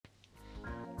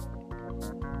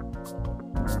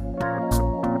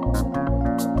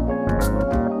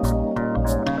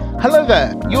Hello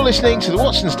there, you're listening to the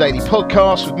Watson's Daily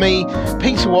Podcast with me,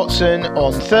 Peter Watson,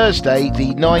 on Thursday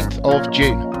the 9th of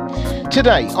June.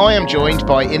 Today I am joined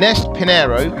by Ines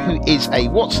Pinheiro, who is a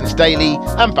Watson's Daily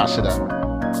ambassador.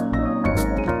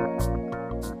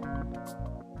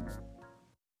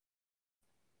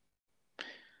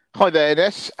 Hi there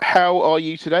Ines, how are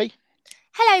you today?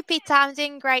 Hello Peter, I'm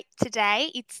doing great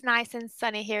today. It's nice and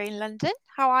sunny here in London.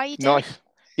 How are you doing? Nice.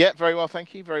 Yeah, very well,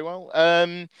 thank you, very well.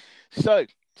 So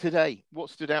today, what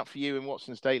stood out for you in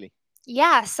Watson's Daily?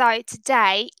 Yeah, so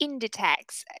today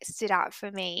Inditex stood out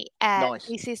for me. Nice.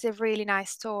 This is a really nice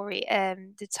story,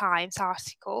 the Times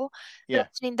article, Yeah.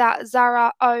 mentioning that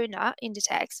Zara owner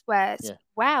Inditex was Yeah.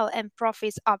 well and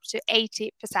profits up to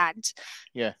 80%.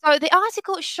 Yeah. So the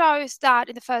article shows that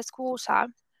in the first quarter,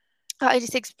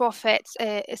 Inditex profits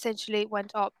essentially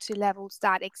went up to levels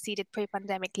that exceeded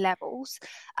pre-pandemic levels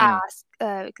as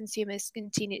consumers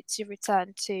continued to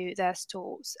return to their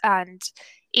stores. And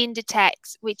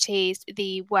Inditex, which is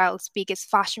the world's biggest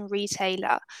fashion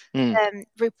retailer,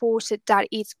 reported that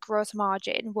its gross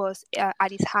margin was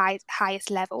at its highest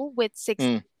level with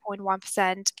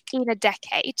 6.1% in a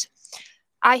decade.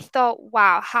 I thought,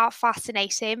 wow, how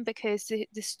fascinating, because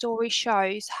the story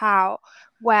shows how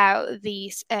well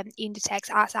these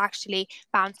Inditex has actually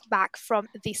bounced back from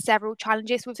the several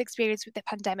challenges we've experienced with the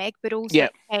pandemic, but also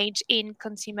change in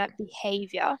consumer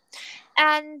behavior.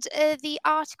 And the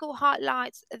article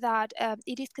highlights that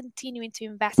it is continuing to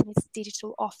invest in its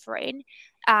digital offering,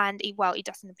 and it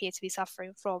doesn't appear to be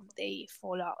suffering from the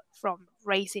fallout from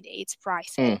raising its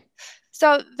prices.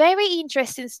 So, very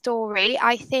interesting story.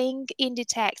 I think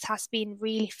Inditex has been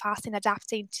really fast in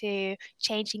adapting to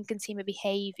changing consumer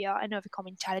behavior and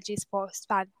overcoming challenges posed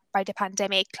by the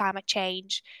pandemic, climate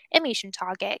change, emission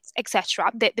targets,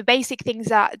 etc. The basic things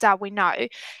that we know.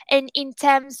 And in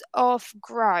terms of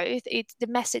growth, the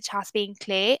message has been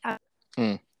clear.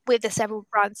 With the several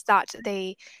brands that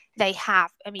they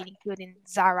have, I mean, including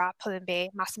Zara, Pull&Bear,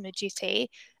 Massimo Dutti,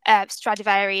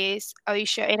 Stradivarius,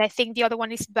 Oysho, and I think the other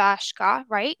one is Bershka,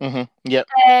 right? Yep.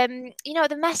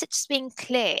 The message has been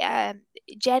clear.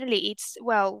 Generally, it's,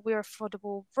 we're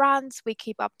affordable brands. We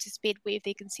keep up to speed with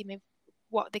the consumer,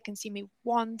 what the consumer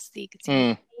wants, the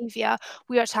consumer behavior.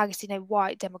 We are targeting a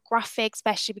wide demographic,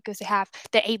 especially because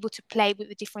they're able to play with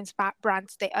the different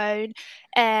brands they own,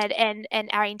 and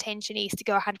our intention is to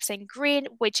go 100% green,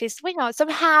 which is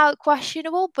somehow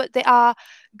questionable, but they are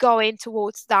going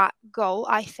towards that goal,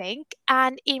 I think.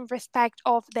 And in respect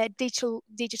of their digital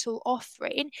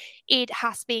offering, it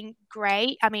has been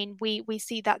great. I mean, we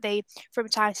see that they, from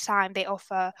time to time, they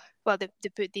offer, they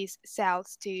put these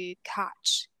sales to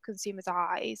catch consumers'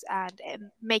 eyes and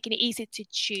making it easy to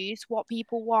choose what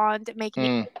people want, making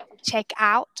it easy to check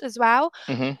out as well,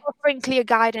 offering clear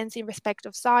guidance in respect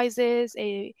of sizes,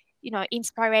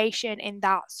 inspiration and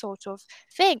that sort of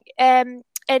thing. And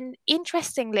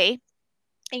interestingly,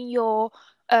 in your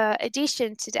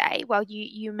edition today,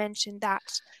 you mentioned that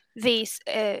this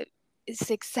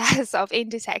success of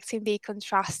Inditex can be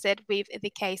contrasted with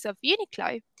the case of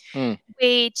Uniqlo,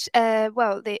 which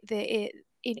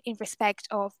in respect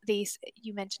of this,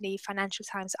 you mentioned the Financial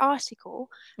Times article,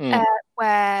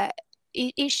 where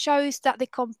it shows that the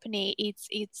company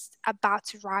it's about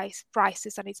to rise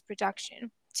prices on its production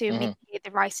to mitigate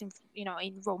the rise in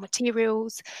raw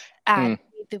materials and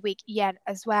the weak yen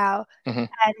as well.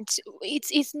 And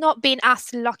it's not been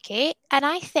as lucky. And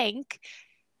I think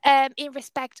in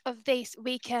respect of this,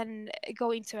 we can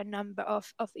go into a number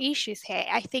of issues here.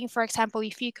 I think, for example,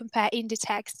 if you compare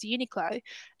Inditex to Uniqlo,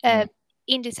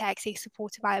 Inditex is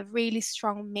supported by a really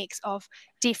strong mix of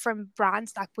different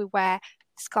brands, like we were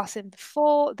discussing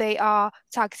before. They are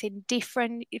targeting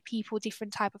different people,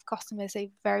 different type of customers, a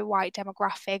very wide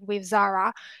demographic, with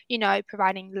Zara,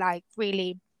 providing like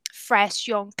really fresh,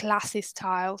 young, classy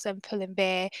styles, and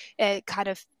Pull&Bear kind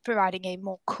of providing a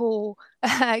more cool,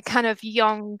 kind of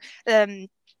young,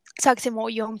 targeting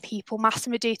more young people.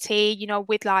 Massimo Dutti,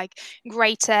 with like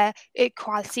greater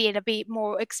quality and a bit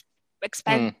more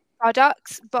expensive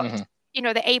products, but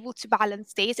they're able to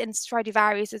balance these. And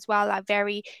Stradivarius as well, like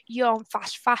very young,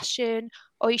 fast fashion.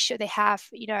 Oysho, they have,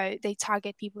 they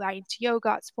target people that are into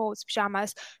yoga, sports,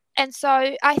 pajamas. And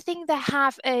so I think they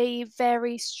have a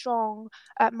very strong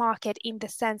market, in the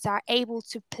sense they are able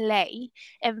to play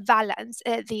and balance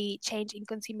the change in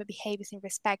consumer behaviors in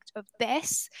respect of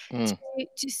this,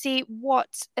 to see what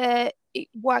it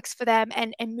works for them,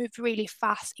 and move really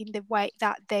fast in the way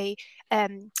that they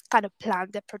kind of plan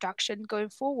their production going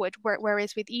forward.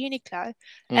 Whereas with Uniqlo,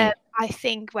 I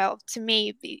think, to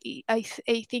me, I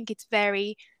think it's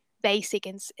very basic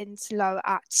and slow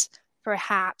at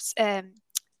perhaps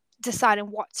deciding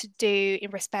what to do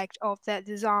in respect of the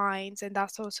designs and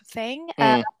that sort of thing,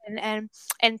 and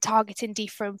targeting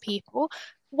different people.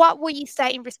 What would you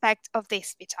say in respect of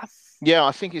this, Peter? Yeah,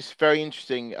 I think it's very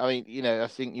interesting. I mean, I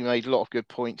think you made a lot of good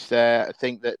points there. I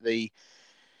think that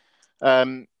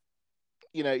so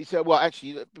well,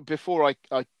 actually, before I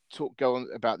go on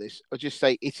about this, I'll just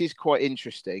say it is quite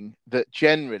interesting that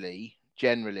generally,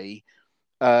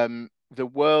 the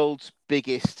world's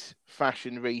biggest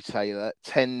fashion retailer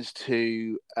tends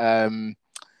to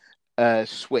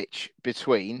switch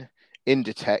between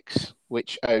Inditex,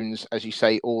 which owns, as you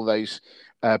say, all those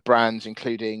brands,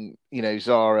 including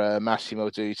Zara, Massimo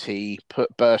Dutti,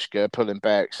 Bershka,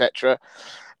 Pull&Bear, etc.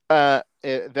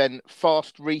 Then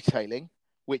Fast Retailing,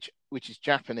 which is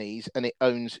Japanese, and it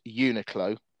owns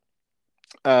Uniqlo,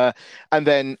 and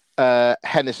then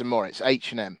Hennes and Moritz,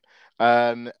 H&M.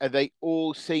 And they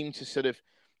all seem to sort of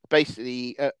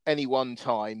basically at any one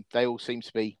time they all seem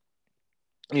to be,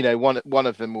 one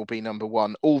of them will be number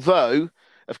one. Although,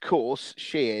 of course,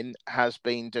 Shein has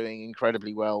been doing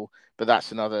incredibly well, but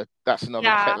that's another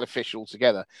kettle of fish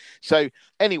altogether. So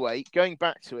anyway, going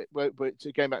back to it,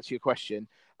 going back to your question,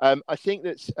 I think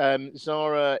that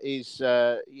Zara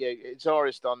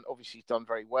Zara's done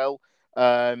very well,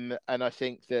 and I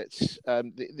think that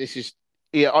this is.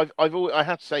 Yeah, I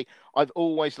have to say I've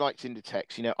always liked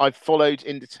Inditex. I've followed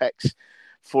Inditex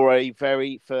for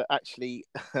actually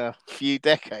a few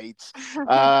decades.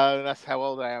 That's how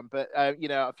old I am, but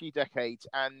a few decades,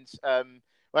 and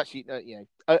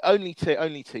only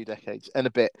two decades and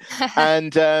a bit,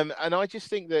 and I just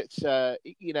think that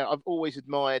I've always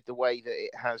admired the way that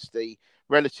it has the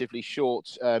relatively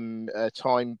short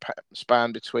time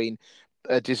span between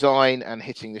design and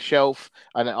hitting the shelf,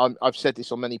 and I've said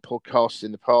this on many podcasts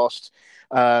in the past.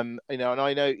 And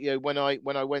I know, when I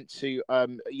went to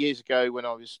years ago when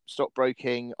I was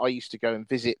stockbroking, I used to go and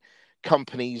visit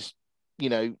companies,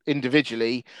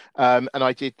 individually, and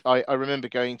I remember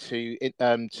going to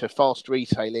Fast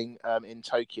Retailing in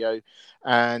Tokyo,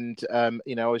 and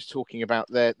I was talking about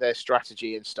their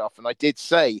strategy and stuff, and I did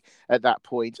say at that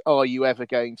point, are you ever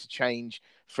going to change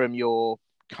from your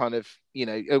kind of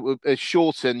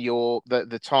shorten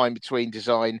the time between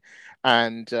design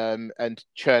and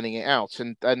churning it out,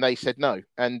 and they said no,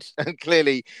 and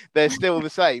clearly they're still the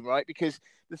same, right? Because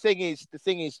the thing is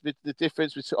the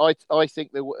difference between, I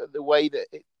think the way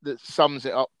that sums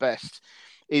it up best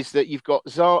is that you've got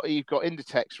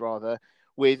Inditex rather,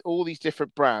 with all these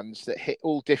different brands that hit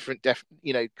all different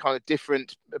kind of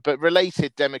different but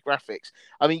related demographics.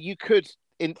 I mean, you could,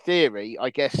 in theory,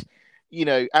 I guess,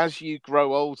 as you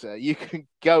grow older, you can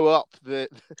go up the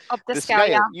scale.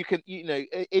 Yeah. You can,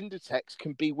 Inditex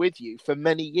can be with you for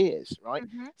many years, right?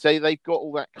 Mm-hmm. So they've got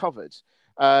all that covered.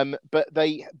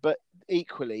 But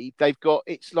equally, they've got,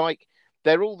 it's like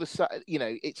they're all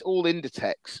it's all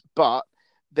Inditex, but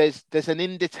there's an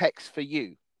Inditex for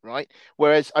you, right?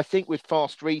 Whereas I think with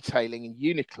Fast Retailing and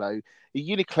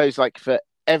Uniqlo's like for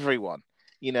everyone.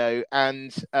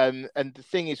 And the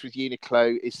thing is with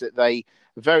Uniqlo is that they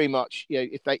very much,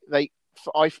 if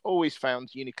I've always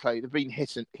found Uniqlo, they've been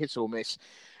hit or miss.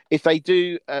 If they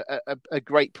do a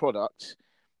great product,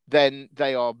 then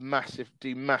they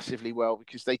do massively well,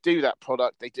 because they do that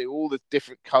product, they do all the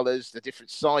different colors, the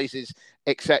different sizes,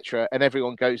 etc., and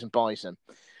everyone goes and buys them.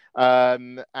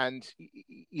 And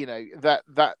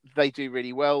that they do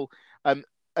really well.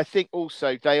 I think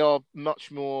also they are much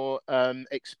more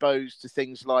exposed to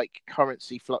things like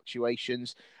currency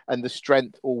fluctuations and the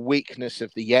strength or weakness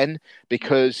of the yen,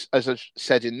 because, as I've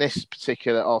said in this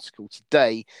particular article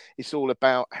today, it's all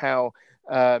about how,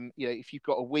 if you've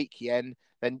got a weak yen,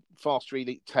 then Fast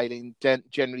Retailing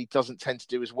generally doesn't tend to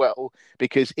do as well,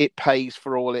 because it pays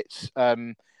for all its raw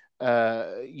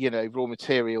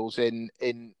materials in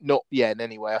not yen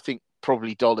anyway. I think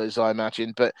probably dollars, I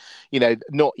imagine, but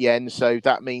not yen. So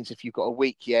that means if you've got a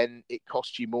weak yen, it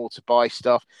costs you more to buy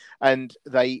stuff, and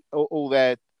they all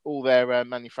their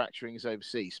manufacturing is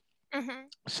overseas. Mm-hmm.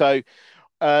 So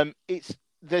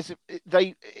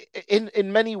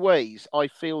in many ways, I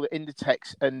feel that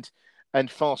Inditex and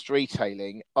Fast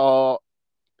Retailing are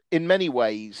in many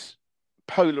ways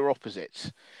polar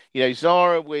opposites.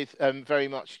 Zara with very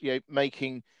much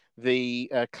making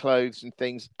the clothes and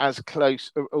things as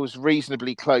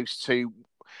reasonably close to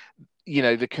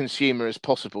the consumer as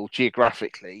possible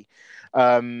geographically,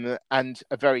 and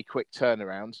a very quick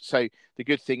turnaround. So the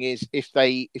good thing is, if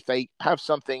they have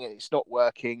something and it's not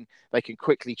working, they can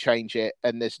quickly change it,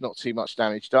 and there's not too much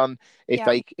damage done.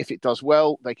 If it does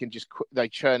well, they can just they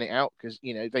churn it out, because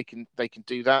they can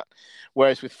do that.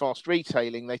 Whereas with fast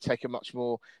retailing, they take a much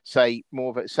more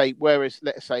of a whereas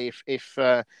let's say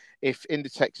if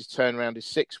Inditex's turnaround is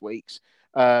 6 weeks,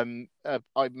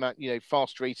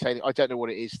 fast retailing, I don't know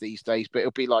what it is these days, but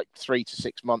it'll be like 3 to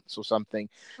 6 months or something.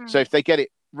 So if they get it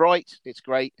right, it's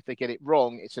great. If they get it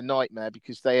wrong, it's a nightmare,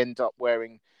 because they end up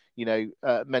wearing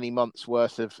many months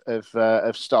worth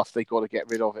of stuff they got to get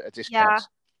rid of at a discount.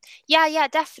 Yeah,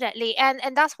 definitely.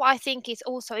 And that's what I think is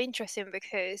also interesting,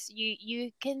 because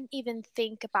you can even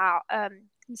think about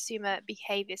consumer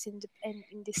behaviors in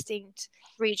distinct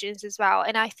regions as well.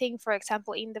 And I think, for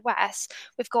example, in the West,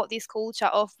 we've got this culture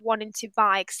of wanting to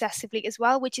buy excessively as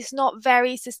well, which is not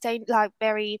very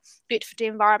very good for the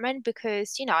environment,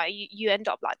 because you end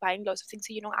up like buying lots of things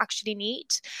that you don't actually need.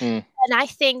 And I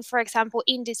think, for example,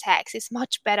 Inditex is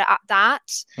much better at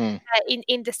that,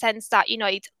 in the sense that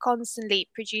it's constantly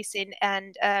producing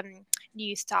and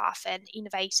new stuff and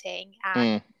innovating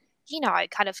and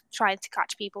kind of trying to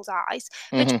catch people's eyes.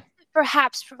 But just to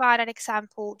perhaps provide an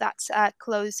example that's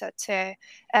closer to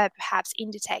perhaps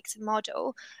Inditex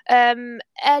model.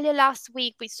 Earlier last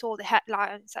week, we saw the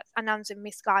headlines that announcing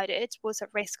Missguided was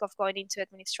at risk of going into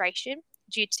administration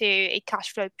due to a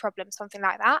cash flow problem, something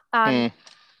like that. And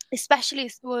especially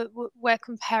we're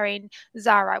comparing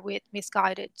Zara with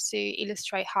Missguided to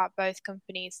illustrate how both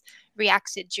companies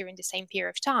reacted during the same period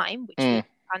of time, which was the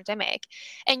pandemic.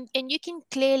 And you can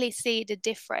clearly see the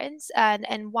difference,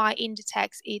 and why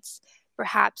Inditex is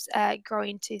perhaps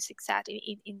growing to success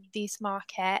in this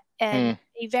market. And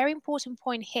a very important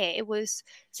point here, it was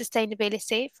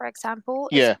sustainability, for example.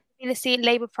 Sustainability,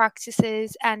 labor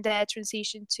practices, and the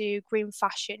transition to green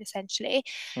fashion, essentially.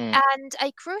 And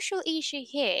a crucial issue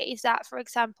here is that, for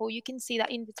example, you can see that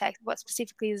Inditex, but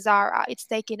specifically Zara, it's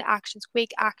taking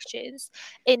quick actions,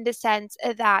 in the sense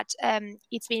that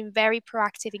it's been very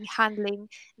proactive in handling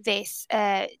this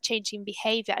changing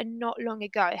behavior. And not long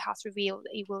ago, it has revealed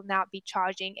it will now be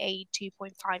charging a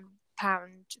 £2.5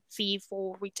 fee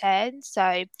for returns.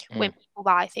 So when people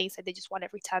buy things and they just want to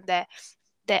return their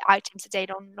items that they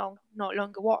no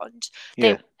longer want,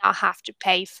 they will now have to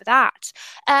pay for that.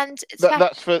 And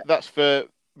that's for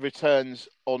returns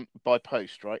by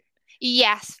post, right?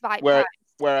 Yes, by post.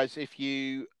 Whereas if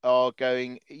you are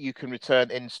you can return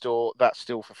in store, that's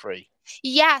still for free.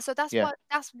 Yeah, so that's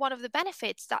one of the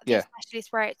benefits that the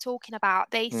specialists were talking about.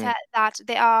 They said that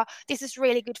this is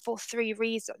really good for 3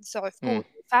 reasons. So of course,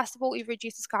 first of all, it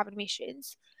reduces carbon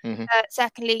emissions.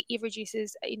 Secondly, it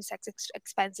reduces insect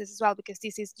expenses as well, because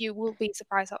you will be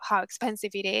surprised at how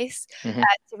expensive it is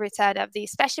to return of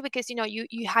these, especially because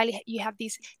you have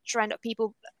this trend of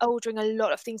people ordering a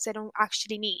lot of things they don't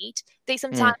actually need. They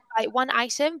sometimes buy one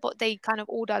item, but they kind of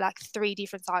order like 3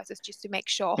 different sizes just to make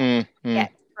sure get the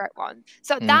correct one.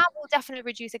 So that will definitely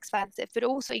reduce expenses, but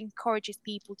also encourages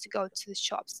people to go to the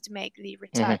shops to make the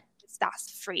return.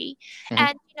 That's free,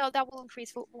 and that will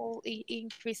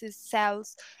increases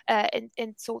sales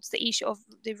and sorts the issue of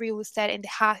the real estate and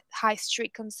the high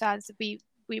street concerns that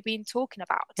we've been talking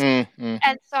about.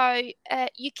 And so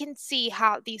you can see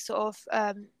how these sort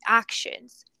of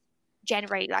actions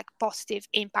generate like positive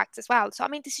impacts as well. So I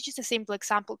mean, this is just a simple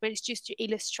example, but it's just to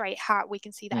illustrate how we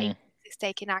can see that is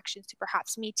taking actions to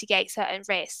perhaps mitigate certain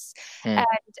risks.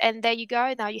 And there you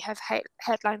go. Now you have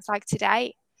headlines like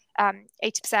today.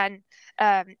 80%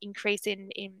 increase in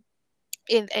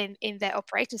their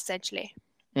operations, essentially.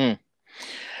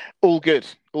 All good.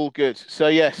 So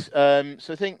yes,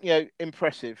 so I think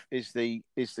impressive is the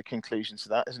conclusion to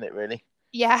that, isn't it? Really.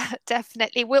 Yeah,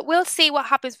 definitely. We'll see what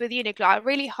happens with Uniqlo. I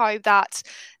really hope that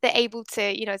they're able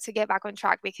to to get back on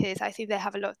track, because I think they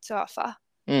have a lot to offer.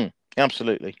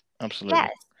 Absolutely.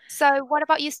 Yes. So what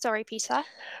about your story, Peter?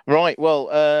 Right. Well,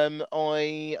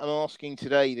 I am asking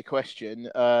today the question,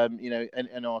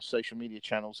 in our social media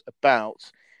channels about,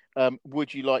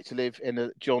 would you like to live in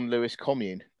a John Lewis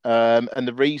commune? And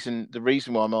the reason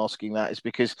why I'm asking that is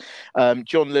because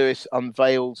John Lewis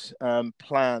unveiled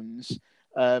plans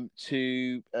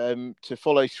to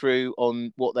follow through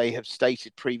on what they have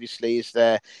stated previously as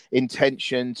their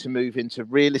intention to move into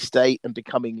real estate and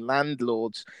becoming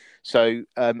landlords. So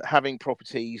having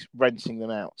properties, renting them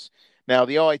out. Now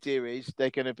the idea is they're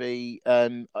going to be.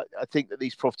 I think that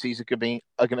these properties are going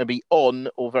to be on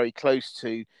or very close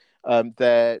to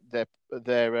their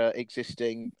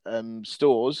existing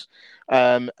stores,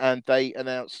 and they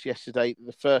announced yesterday that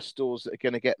the first stores that are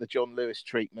going to get the John Lewis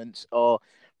treatment are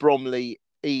Bromley,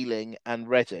 Ealing, and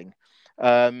Reading.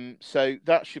 So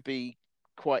that should be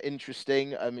quite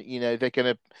interesting. They're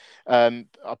going to,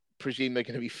 I presume they're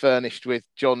going to be furnished with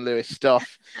John Lewis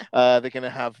stuff. They're going to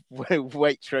have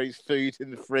Waitrose food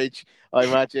in the fridge, I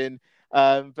imagine.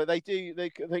 But they do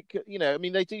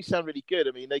sound really good.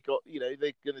 I mean, they're going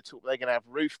to have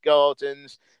roof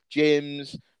gardens,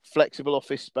 gyms, flexible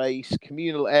office space,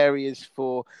 communal areas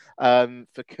for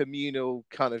communal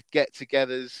kind of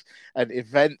get-togethers and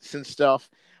events and stuff,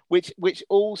 which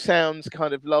all sounds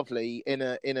kind of lovely in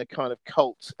a kind of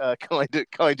cult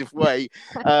kind of way.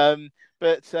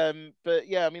 But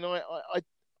yeah, I mean, I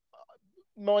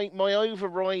my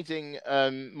overriding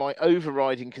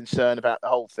concern about the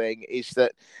whole thing is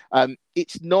that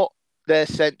it's not their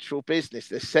central business.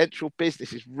 Their central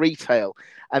business is retail,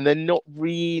 and they're not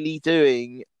really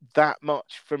doing that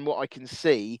much, from what I can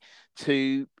see,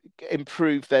 to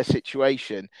improve their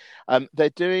situation. They're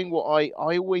doing what I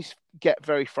always get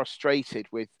very frustrated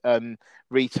with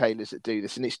retailers that do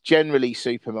this, and it's generally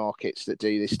supermarkets that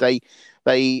do this. They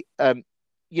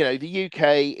the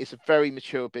UK is a very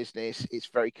mature business. It's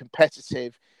very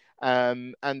competitive,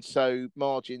 and so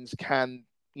margins can,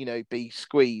 be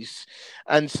squeezed.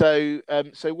 And so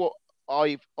what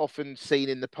I've often seen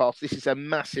in the past, this is a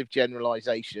massive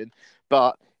generalization,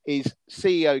 but is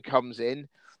CEO comes in,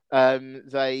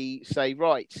 they say,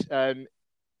 right,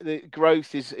 the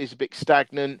growth is a bit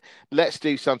stagnant. Let's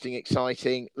do something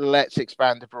exciting. Let's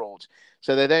expand abroad.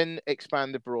 So they then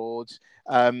expand abroad,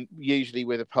 usually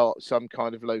with some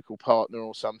kind of local partner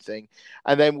or something.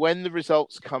 And then when the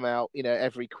results come out,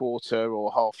 every quarter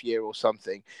or half year or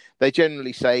something, they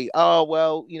generally say, "Oh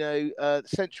well, the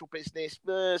central business,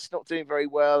 it's not doing very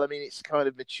well. I mean, it's kind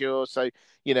of mature, so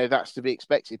that's to be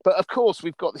expected. But of course,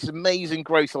 we've got this amazing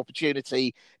growth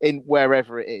opportunity in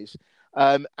wherever it is."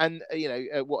 And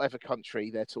whatever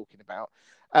country they're talking about.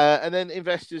 And then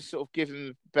investors sort of give them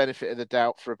the benefit of the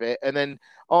doubt for a bit, and then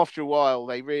after a while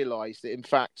they realise that in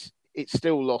fact it's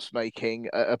still loss making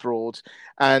abroad,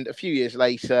 and a few years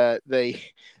later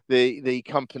the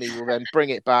company will then bring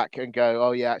it back and go,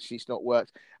 oh yeah, actually it's not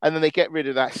worked, and then they get rid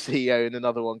of that CEO and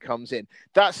another one comes in.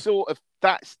 That's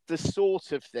the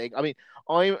sort of thing. I mean,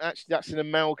 that's an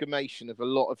amalgamation of a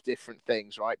lot of different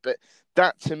things, right? But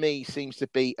that to me seems to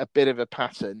be a bit of a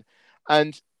pattern,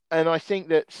 and I think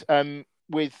that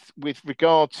with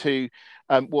regard to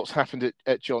what's happened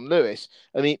at John Lewis,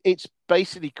 I mean, it's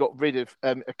basically got rid of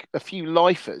a few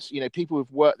lifers, people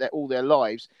who've worked there all their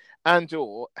lives and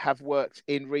or have worked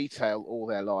in retail all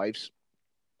their lives.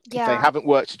 If they haven't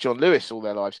worked at John Lewis all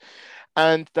their lives.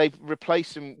 And they've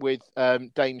replaced them with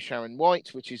Dame Sharon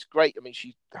White, which is great. I mean,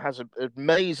 she has an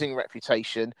amazing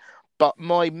reputation. But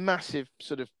my massive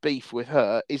sort of beef with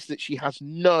her is that she has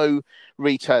no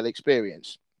retail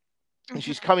experience. And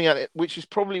she's coming at it, which is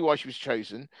probably why she was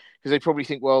chosen, because they probably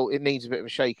think, well, it needs a bit of a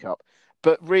shake-up.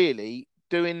 But really,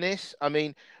 doing this, I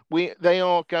mean, they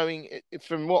are going,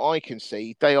 from what I can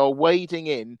see, they are wading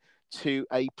in to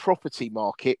a property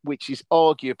market which is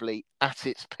arguably at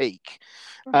its peak.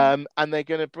 And they're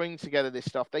going to bring together this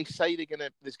stuff. They say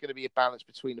there's going to be a balance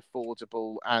between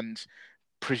affordable and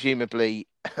presumably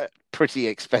pretty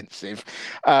expensive,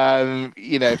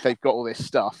 if they've got all this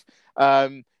stuff.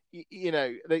 They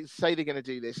say they're going to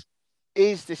do this.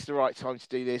 Is this the right time to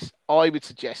do this? I would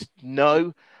suggest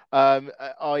no.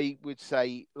 I would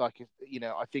say, I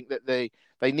think that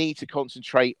they need to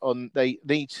concentrate on their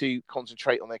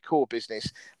core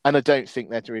business, and I don't think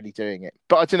they're really doing it.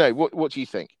 But I don't know. What do you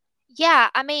think? Yeah,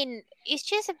 I mean, it's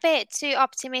just a bit too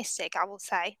optimistic, I will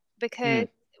say, because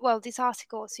well, this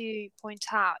article, as you point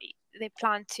out, they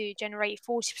plan to generate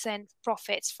 40%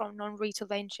 profits from non-retail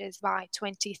ventures by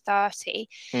 2030.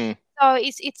 So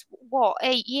it's what,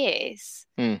 8 years?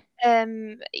 Yeah,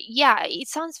 it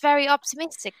sounds very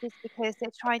optimistic just because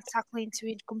they're trying to tackle into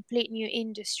a complete new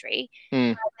industry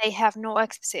where they have no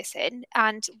expertise in,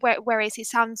 and whereas it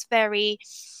sounds very,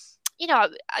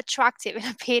 attractive and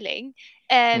appealing.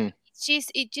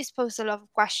 It just poses a lot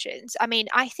of questions. I mean,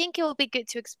 I think it will be good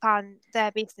to expand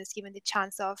their business given the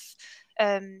chance of,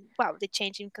 the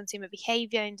change in consumer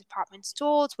behavior in department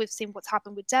stores. We've seen what's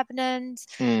happened with Debenhams,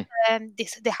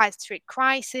 the high street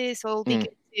crisis. So it'll be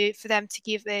good for them to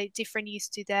give a different use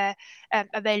to their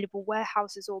available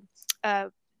warehouses or,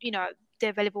 the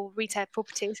available retail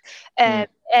properties, and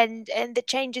the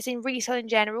changes in retail in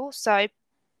general. So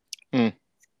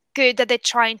good that they're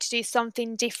trying to do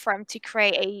something different to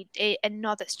create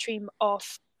another stream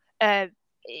of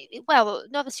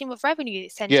another stream of revenue,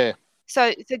 essentially. Yeah.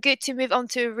 So good to move on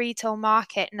to a retail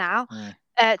market now,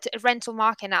 to a rental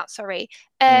market now, sorry.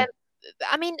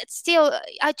 I mean, still,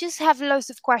 I just have loads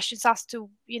of questions as to,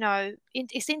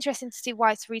 it's interesting to see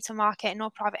why it's retail market and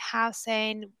not private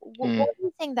housing. What do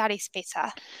you think that is,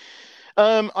 Peter?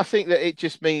 I think that it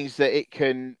just means that it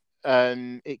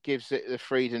gives it the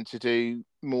freedom to do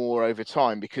more over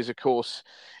time, because of course,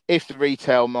 if the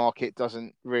retail market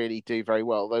doesn't really do very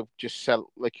well, they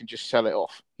can just sell it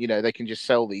off. They can just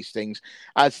sell these things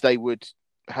as they would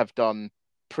have done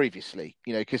previously,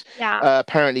 because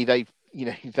apparently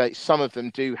some of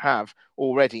them do have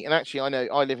already. And actually, I know,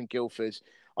 I live in Guildford.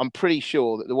 I'm pretty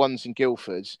sure that the ones in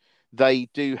Guildford, they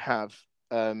do have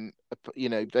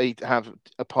they have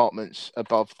apartments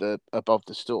above the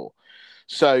store.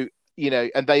 So,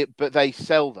 and they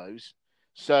sell those.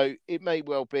 So it may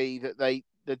well be that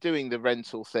they're doing the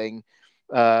rental thing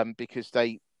because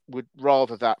they would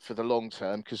rather that for the long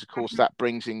term, because of course that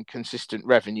brings in consistent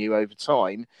revenue over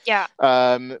time. Yeah.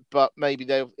 But maybe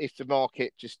if the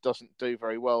market just doesn't do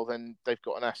very well, then they've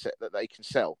got an asset that they can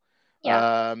sell.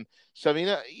 Yeah. So I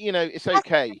mean, it's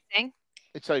okay.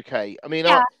 It's okay. I mean,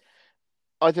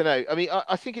 I don't know. I mean,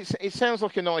 I think it sounds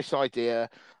like a nice idea.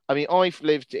 I mean, I've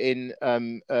lived in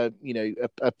a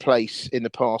place in the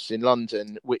past in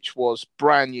London which was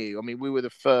brand new. I mean, we were the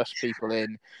first people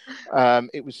in.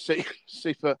 It was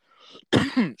super,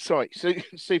 sorry,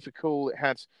 super cool. It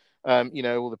had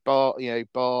all the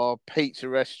bar, pizza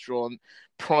restaurant,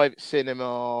 private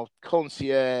cinema,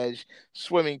 concierge,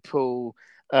 swimming pool,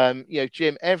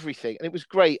 gym, everything, and it was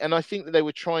great. And I think that they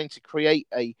were trying to create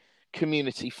a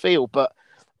community feel, but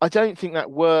I don't think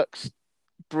that works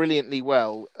brilliantly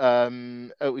well. I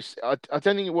don't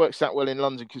think it works that well in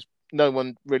London, because no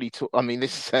one really talk. I mean,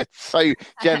 this is so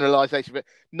generalisation, but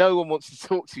no one wants to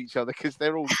talk to each other because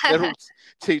they're all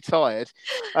too tired.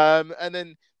 And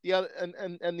then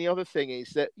the other thing is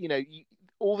that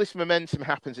all this momentum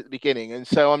happens at the beginning, and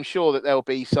so I'm sure that there'll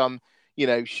be some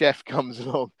chef comes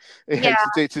along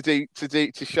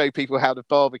to show people how to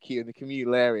barbecue in the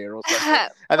communal area or something.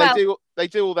 And they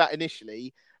do all that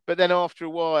initially, but then after a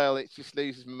while it just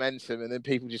loses momentum, and then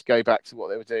people just go back to what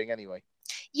they were doing anyway.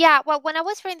 Yeah, well, when I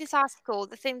was reading this article,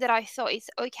 the thing that I thought is,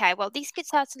 okay, well, this could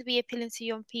certainly be appealing to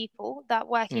young people that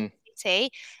work in the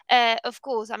city. Of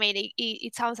course, I mean,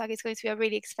 it sounds like it's going to be a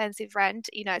really expensive rent,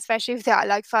 especially if they are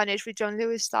like furnished with John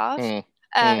Lewis stuff. Really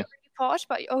posh,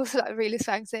 but also like really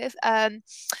expensive.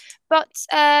 But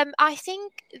I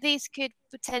think this could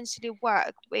potentially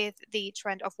work with the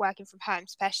trend of working from home,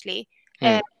 especially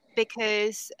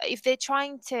because if they're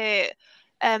trying to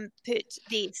put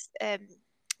these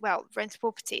rental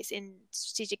properties in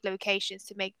strategic locations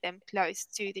to make them close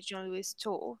to the John Lewis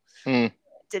store, the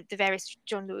various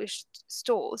John Lewis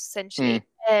stores, essentially,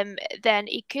 then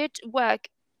it could work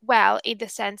well in the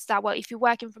sense that, well, if you're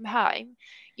working from home,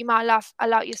 you might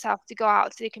allow yourself to go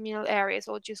out to the communal areas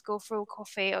or just go for a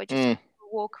coffee or just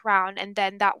walk around, and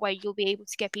then that way you'll be able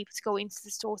to get people to go into the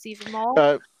stores even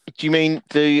more. Do you mean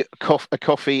a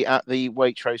coffee at the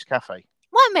Waitrose Cafe?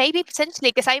 Well, maybe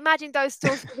potentially, because I imagine those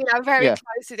stores will be very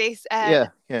close to these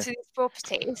to these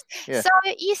properties. So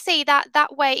you see that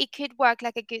way it could work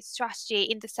like a good strategy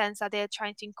in the sense that they're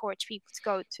trying to encourage people to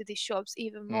go to these shops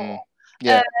even more.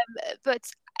 But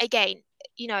again,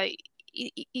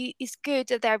 it's good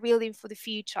that they're building for the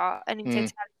future and intend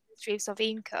to have streams of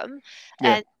income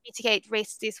and mitigate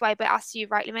risks this way. But as you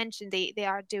rightly mentioned, they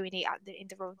are doing it in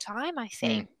the wrong time, I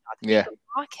think, at the legal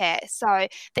market. So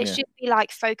they should be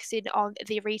like focusing on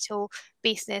the retail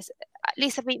business at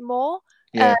least a bit more.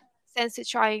 Sense to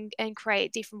try and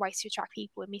create different ways to attract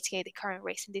people and mitigate the current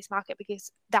risks in this market,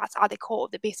 because that's at the core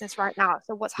of the business right now.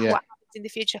 So what happens in the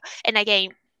future? And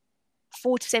again,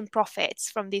 40% profits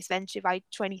from this venture by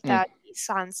 2030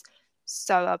 sounds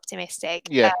so optimistic.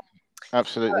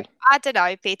 Absolutely. I don't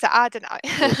know, Peter. I don't know.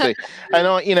 We'll see. And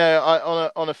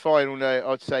on a final note,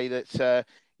 I'd say that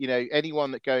anyone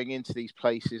that going into these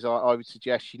places, I would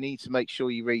suggest you need to make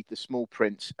sure you read the small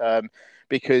print,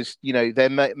 because there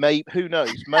may who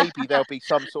knows, maybe there'll be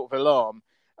some sort of alarm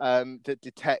that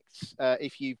detects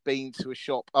if you've been to a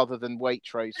shop other than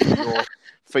Waitrose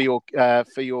for your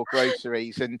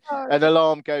groceries, and an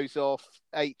alarm goes off.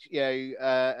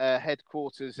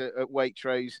 Headquarters at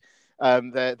Waitrose.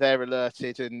 They're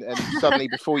alerted, and suddenly,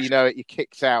 before you know it, you're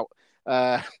kicked out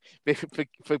for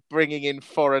bringing in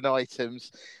foreign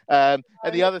items. And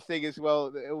the other thing as well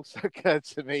that also occurred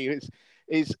to me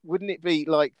is wouldn't it be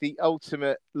like the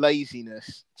ultimate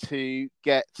laziness to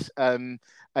get a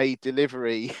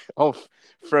delivery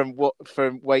from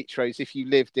Waitrose if you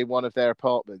lived in one of their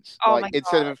apartments,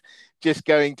 instead of just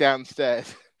going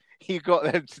downstairs? you got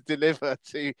them to deliver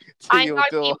to I your know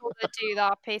door. people that do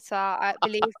that, Peter.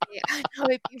 Believe me, I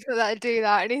know people that do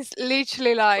that, and it's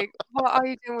literally like, what are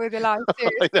you doing with your life?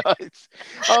 I know.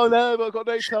 Oh no, but I've got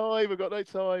no time. I've got no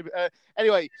time.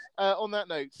 Anyway, on that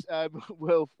note,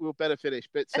 we'll better finish.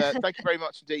 But thank you very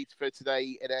much indeed for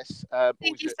today, Ines.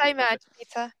 Thank you so much,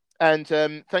 Peter. And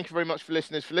thank you very much for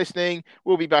listeners for listening.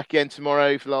 We'll be back again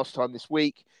tomorrow for the last time this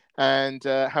week. And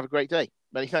have a great day.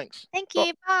 Many thanks. Thank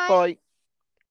you. Bye. Bye.